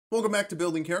Welcome back to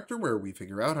Building Character, where we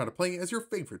figure out how to play as your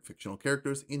favorite fictional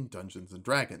characters in Dungeons &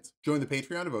 Dragons. Join the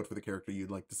Patreon to vote for the character you'd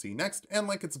like to see next, and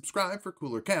like and subscribe for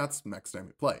cooler cats next time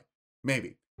we play.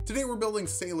 Maybe. Today we're building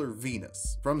Sailor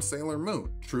Venus from Sailor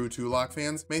Moon. True Tulok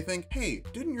fans may think, hey,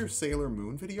 didn't your Sailor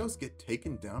Moon videos get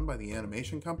taken down by the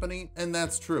animation company? And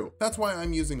that's true. That's why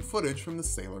I'm using footage from the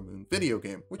Sailor Moon video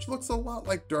game, which looks a lot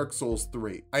like Dark Souls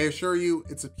 3. I assure you,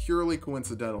 it's a purely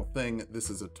coincidental thing.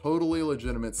 This is a totally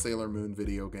legitimate Sailor Moon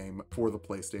video game for the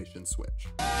PlayStation Switch.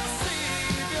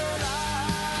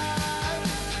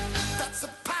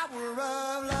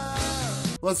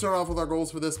 Let's start off with our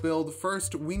goals for this build.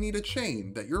 First, we need a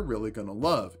chain that you're really gonna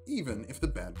love, even if the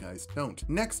bad guys don't.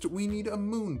 Next, we need a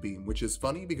moonbeam, which is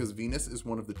funny because Venus is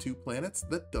one of the two planets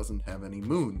that doesn't have any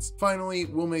moons. Finally,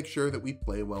 we'll make sure that we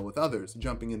play well with others,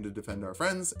 jumping in to defend our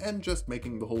friends, and just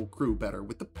making the whole crew better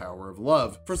with the power of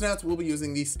love. For stats, we'll be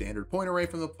using the standard point array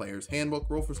from the player's handbook.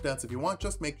 Roll for stats if you want,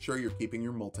 just make sure you're keeping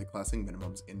your multi-classing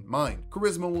minimums in mind.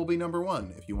 Charisma will be number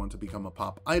 1. If you want to become a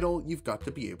pop idol, you've got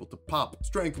to be able to pop.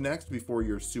 Strength next. Before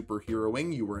you're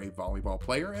superheroing, you were a volleyball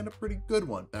player, and a pretty good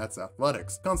one. That's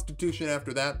athletics. Constitution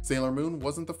after that. Sailor Moon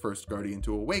wasn't the first guardian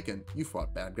to awaken. You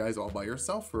fought bad guys all by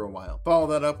yourself for a while. Follow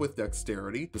that up with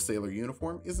dexterity. The sailor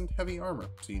uniform isn't heavy armor,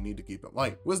 so you need to keep it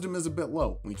light. Wisdom is a bit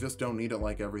low. We just don't need it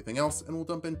like everything else, and we'll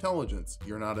dump intelligence.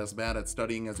 You're not as bad at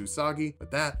studying as Usagi,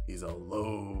 but that is a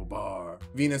low bar.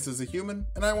 Venus is a human,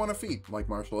 and I want a feat, like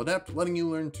Martial Adept, letting you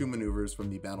learn 2 maneuvers from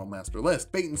the Battle Master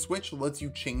list. Bait and Switch lets you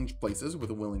change places with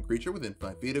a willing creature within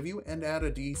 5 feet of you and add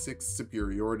a d6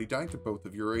 superiority die to both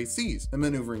of your ACs. A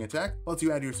maneuvering attack lets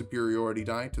you add your superiority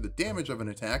die to the damage of an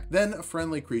attack, then a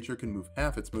friendly creature can move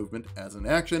half its movement as an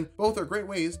action. Both are great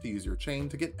ways to use your chain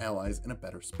to get allies in a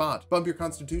better spot. Bump your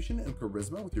Constitution and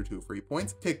Charisma with your 2 free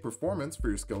points, take Performance for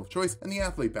your skill of choice, and the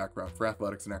Athlete background for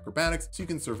athletics and acrobatics so you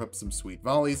can serve up some sweet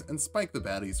volleys and spike the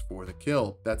baddies for the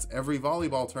kill. That's every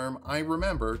volleyball term I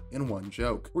remember in one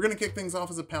joke. We're gonna kick things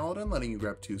off as a paladin, letting you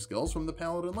grab 2 skills from the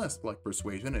paladin list, like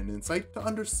Persuasion and Insight, to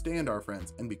understand our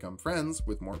friends and become friends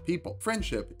with more people.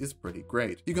 Friendship is pretty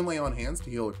great. You can lay on hands to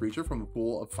heal a creature from a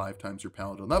pool of 5 times your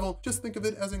paladin level. Just think of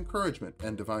it as encouragement,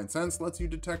 and Divine Sense lets you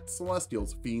detect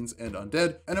celestials, fiends, and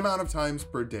undead an amount of times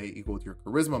per day equal to your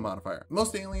charisma modifier.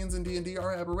 Most aliens in D&D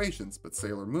are aberrations, but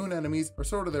Sailor Moon enemies are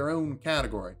sort of their own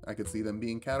category. I could see them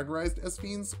being categorized as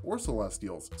fiends or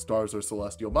celestials. Stars are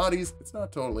celestial bodies. It's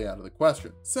not totally out of the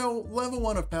question. So level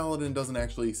 1 of paladin doesn't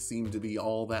actually seem to be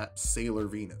all that Sailor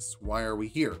Venus. Why are we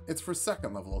here? It's for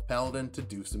 2nd level of paladin to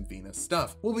do some Venus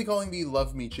stuff. We'll be calling the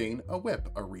Love Me chain a whip,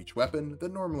 a reach weapon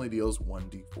that normally deals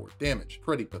 1d4 damage.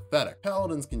 Pretty pathetic.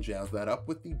 Paladins can jazz that up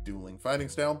with the dueling fighting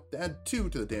style to add 2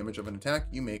 to the damage of an attack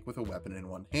you make with a weapon in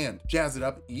one hand. Jazz it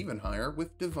up even higher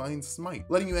with Divine Smite,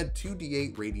 letting you add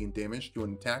 2d8 radiant damage to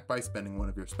an attack by spending one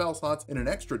of your spell slots, and an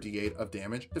extra d8 of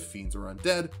damage to fiends or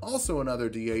undead. Also another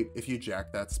d8 if you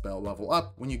jack that spell level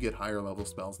up when you get higher level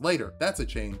spells later. That's a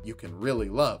chain you can really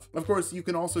love. Of course, you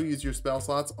can also use your spell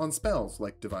slots on spells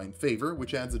like Divine Favor,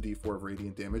 which adds a d4 of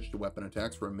radiant damage to weapon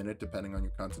attacks for a minute depending on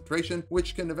your concentration,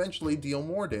 which can eventually deal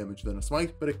more damage than a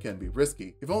smite, but it can be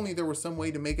risky. If only there was some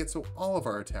way to make it so all of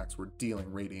our attacks were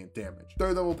dealing radiant damage.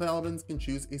 3rd level paladins can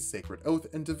choose a Sacred Oath,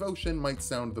 and Devotion might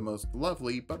sound the most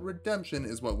lovely, but Redemption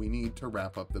is what we need to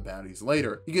wrap up the baddies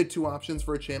later. You get 2 options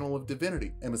for a Channel of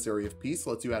Divinity. Emissary of Peace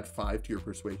lets you add 5 to your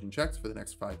persuasion checks for the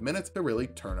next 5 minutes to really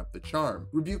turn up the charm.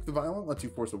 Rebuke the Violent lets you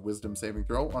force a Wisdom saving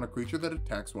throw on a creature that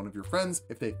attacks one of your friends.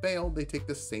 If they fail, they take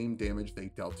the same damage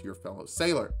they dealt to your fellow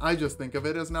sailor. I just think of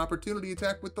it as an opportunity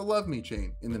attack with the Love Me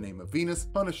chain. In the name of Venus,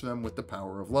 punish them with the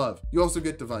power of love. You also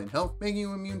get Divine Health, making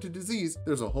you immune to disease.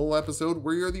 There's a whole episode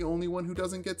where you're the only one who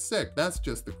doesn't get sick. That's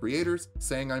just the creators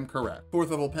saying I'm correct.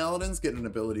 4th level paladins get an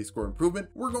ability score improvement.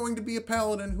 We're going to be a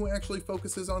paladin who actually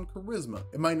focuses on charisma.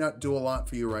 It might not do a lot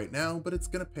for you right now, but it's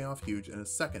gonna pay off huge in a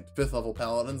second. 5th level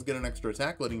paladins get an extra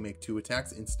attack, letting you make 2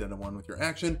 attacks instead of 1 with your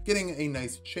action, getting a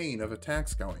nice chain of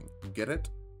attacks going. Get it?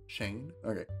 Chain?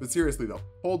 Okay, but seriously though,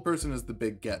 Hold Person is the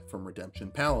big get from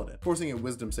Redemption Paladin, forcing a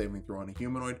Wisdom saving throw on a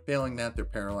humanoid. Failing that, they're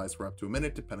paralyzed for up to a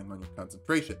minute depending on your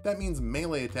concentration. That means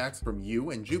melee attacks from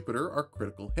you and Jupiter are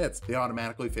critical hits. They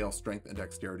automatically fail Strength and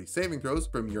Dexterity saving throws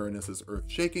from Uranus's Earth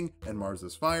Shaking and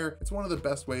Mars's Fire. It's one of the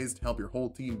best ways to help your whole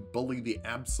team bully the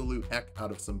absolute heck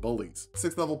out of some bullies.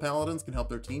 6th level Paladins can help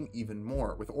their team even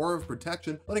more, with Aura of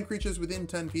Protection, letting creatures within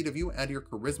 10 feet of you add your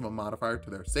Charisma modifier to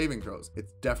their saving throws.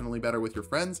 It's definitely better with your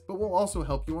friends, but will also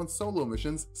help you on solo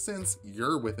missions since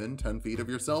you're within 10 feet of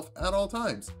yourself at all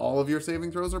times. All of your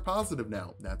saving throws are positive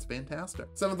now. That's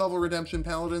fantastic. 7th level Redemption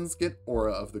Paladins get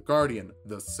Aura of the Guardian,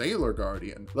 the Sailor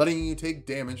Guardian, letting you take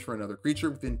damage for another creature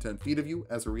within 10 feet of you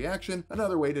as a reaction,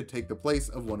 another way to take the place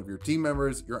of one of your team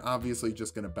members. You're obviously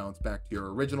just going to bounce back to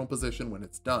your original position when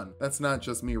it's done. That's not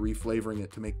just me reflavoring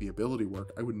it to make the ability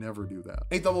work. I would never do that.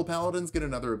 8th level Paladins get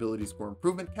another ability score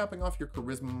improvement, capping off your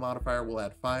Charisma modifier will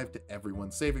add 5 to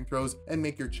everyone's saving throws and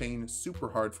make your chain super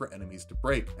hard for enemies to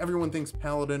break. Everyone thinks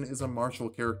Paladin is a martial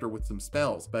character with some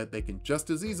spells, but they can just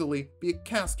as easily be a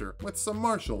caster with some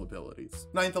martial abilities.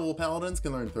 9th level Paladins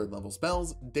can learn 3rd level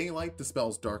spells. Daylight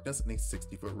dispels darkness in a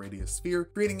 60-foot radius sphere,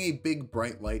 creating a big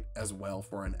bright light as well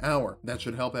for an hour. That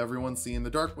should help everyone see in the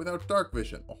dark without dark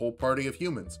vision, a whole party of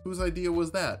humans. Whose idea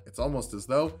was that? It's almost as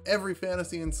though every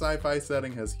fantasy and sci-fi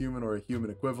setting has human or a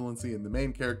human equivalency, and the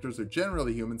main characters are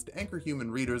generally humans to anchor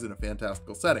human readers in a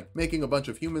fantastical setting. Making a bunch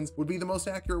of humans would be the most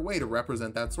accurate way to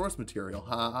represent that source material.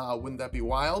 Haha, wouldn't that be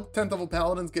wild? 10th level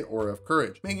Paladins get Aura of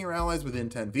Courage, making your allies within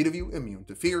 10 feet of you immune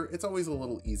to fear. It's always a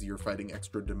little easier fighting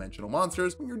extra dimensional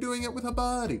monsters when you're doing it with a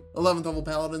buddy. 11th level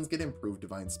Paladins get Improved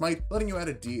Divine Smite, letting you add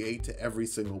a d8 to every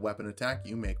single weapon attack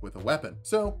you make with a weapon.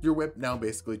 So your whip now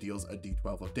basically deals a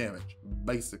d12 of damage.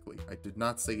 Basically, I did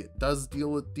not say it does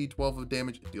deal a d12 of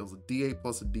damage, it deals a d8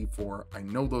 plus a d4. I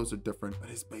know those are different, but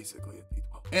it's basically a d12.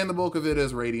 And the bulk of it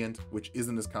is Radiant, which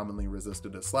isn't as commonly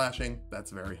resisted as slashing.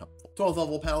 That's very helpful. 12th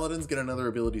level Paladins get another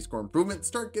ability score improvement.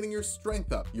 Start getting your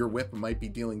strength up. Your whip might be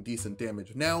dealing decent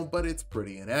damage now, but it's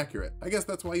pretty inaccurate. I guess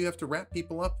that's why you have to wrap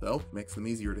people up though. Makes them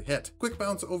easier to hit. Quick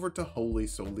bounce over to Holy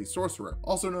Solely Sorcerer,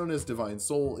 also known as Divine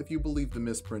Soul if you believe the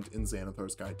misprint in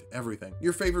Xanathar's Guide to Everything.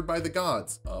 You're favored by the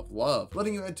gods of love,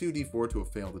 letting you add 2d4 to a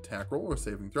failed attack roll or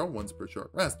saving throw once per short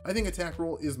rest. I think attack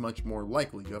roll is much more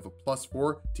likely. You have a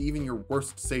 +4 to even your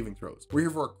worst saving throws. We're here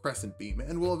for a Crescent Beam,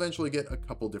 and we'll eventually get a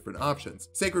couple different options.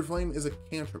 Sacred Flame is a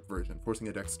cantrip version, forcing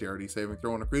a dexterity saving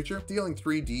throw on a creature, dealing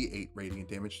 3d8 radiant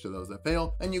damage to those that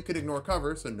fail, and you could ignore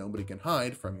cover so nobody can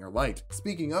hide from your light.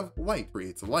 Speaking of, light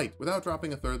creates a light, without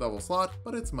dropping a 3rd level slot,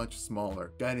 but it's much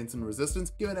smaller. Guidance and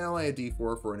Resistance give an ally a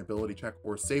d4 for an ability check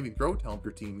or saving throw to help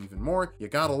your team even more. You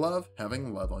gotta love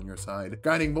having love on your side.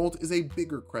 Guiding Bolt is a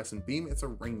bigger Crescent Beam. It's a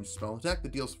ranged spell attack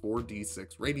that deals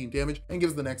 4d6 radiant damage and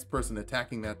gives the next person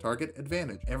attacking that target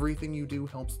advantage. Everything you do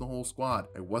helps the whole squad.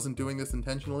 I wasn't doing this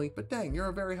intentionally, but dang, you're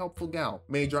a very helpful gal.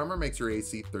 Mage Armor makes your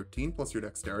AC 13 plus your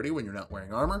dexterity when you're not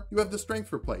wearing armor. You have the strength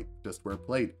for plate, just wear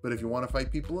plate. But if you want to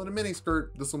fight people in a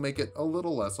miniskirt, this will make it a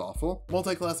little less awful.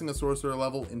 Multiclassing a sorcerer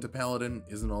level into Paladin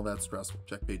isn't all that stressful.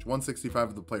 Check page 165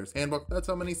 of the player's handbook. That's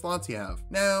how many slots you have.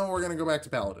 Now we're gonna go back to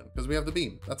Paladin, because we have the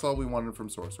beam. That's all we wanted from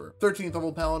Sorcerer. 13th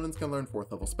level Paladins can learn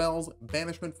 4th level spells.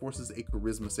 Banishment forces a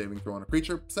charisma saving throw on a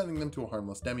creature, sending them to a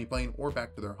harmless demiplane or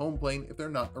back to their home plane if they're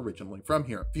not originally from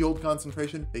here. If you hold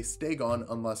concentration, they stay gone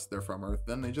unless they're from Earth,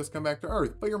 then they just come back to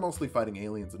Earth, but you're mostly fighting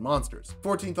aliens and monsters.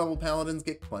 14th level Paladins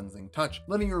get Cleansing Touch,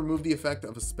 letting you remove the effect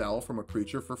of a spell from a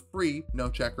creature for free, no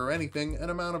check or anything, an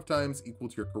amount of times equal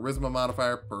to your charisma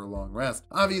modifier per long rest.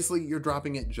 Obviously, you're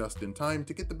dropping it just in time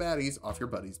to get the baddies off your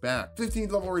buddy's back.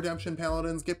 15th level Redemption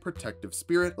Paladins get Protective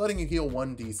Spirit, letting you heal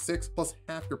 1d6 plus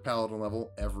half your Paladin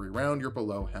level every round you're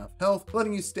below half health,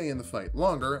 letting you stay in the fight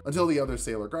longer until the other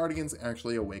Sailor Guardians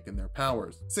actually awaken their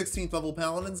powers. 16th level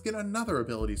Paladins get another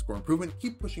ability score improvement.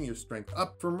 Keep pushing your strength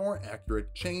up for more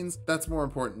accurate chains. That's more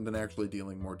important than actually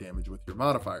dealing more damage with your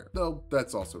modifier, though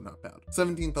that's also not bad.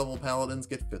 17th level Paladins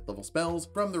get 5th level spells.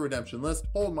 From the redemption list,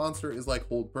 Hold Monster is like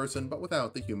Hold Person, but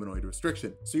without the humanoid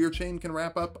restriction, so your chain can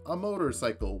wrap up a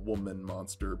motorcycle woman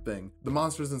monster thing. The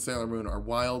monsters in Sailor Moon are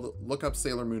wild. Look up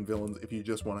Sailor Moon villains if you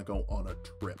just want to go on a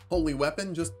trip. Holy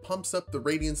Weapon just pumps up the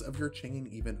radiance of your chain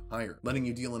even higher, letting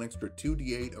you deal an extra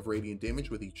 2d8 of radiant damage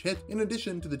with each hit, in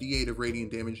addition to the d8 of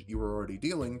radiant damage you were already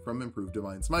dealing from Improved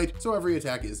Divine Smite, so every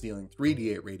attack is dealing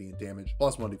 3d8 radiant damage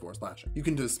plus 1d4 slashing. You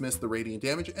can dismiss the radiant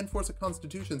damage and force a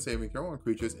Constitution saving throw on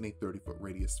creatures in a 30-foot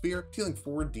radius sphere, dealing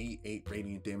 4d8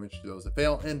 radiant damage to those that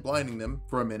fail and blinding them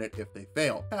for a minute if they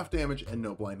fail, half damage and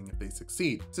no blinding if they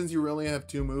succeed. Since you really have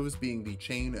two moves, being the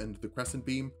Chain and the Crescent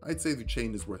Beam, I'd say the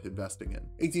Chain is worth investing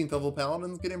in. 18th level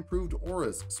Paladins get Improved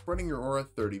Auras, spreading your aura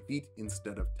 30 feet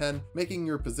instead of 10, making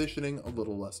your positioning a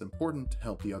little less important to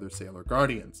help the other Sailor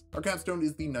Guardians. Our capstone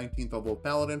is the 19th level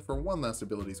Paladin for one last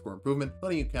ability score improvement,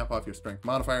 letting you cap off your strength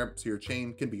modifier so your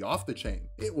chain can be off the chain.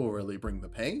 It will really bring the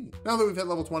pain. Now that we've hit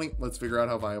level 20, let's figure out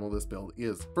how viable this build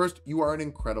is. First, you are an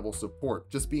incredible support.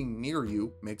 Just being near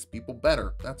you makes people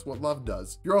better. That's what love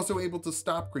does. You're also able to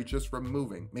stop creatures from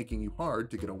moving, making you hard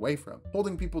to get away from.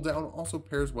 Holding people down also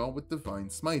pairs well with Divine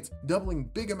Smites, doubling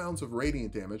big amounts of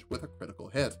radiant damage with a critical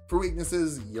hit. For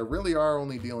weaknesses, you really are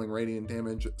only dealing radiant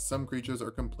damage. Some creatures are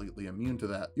completely immune to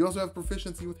that. You also have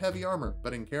proficiency with heavy armor,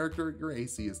 but in character, your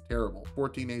AC is terrible.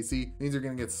 14 AC means you're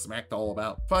gonna get smacked all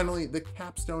about. Finally, the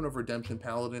capstone of Redemption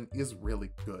Paladin is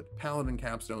really good. Paladin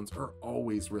capstones are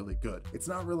always really good. It's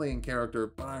not really in character,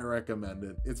 but I recommend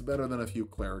it. It's better than a few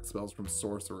cleric spells from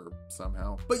Sorcerer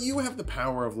somehow. But you have the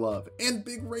power of love and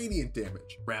big radiant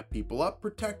damage. Wrap people up,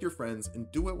 protect your friends,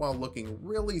 and do it while looking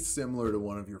really similar to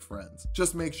one of your friends.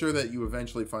 Just make sure that you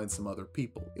eventually find some other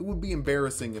people. It would be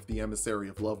embarrassing if the Emissary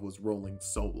of Love was rolling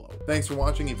solo. Thanks for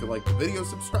watching. If you liked the video,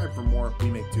 subscribe for more. We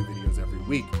make 2 videos every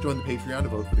week. Join the Patreon to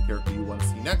vote for the character you want to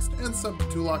see next, and sub to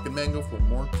Tulok and Mango for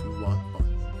more Tulok fun.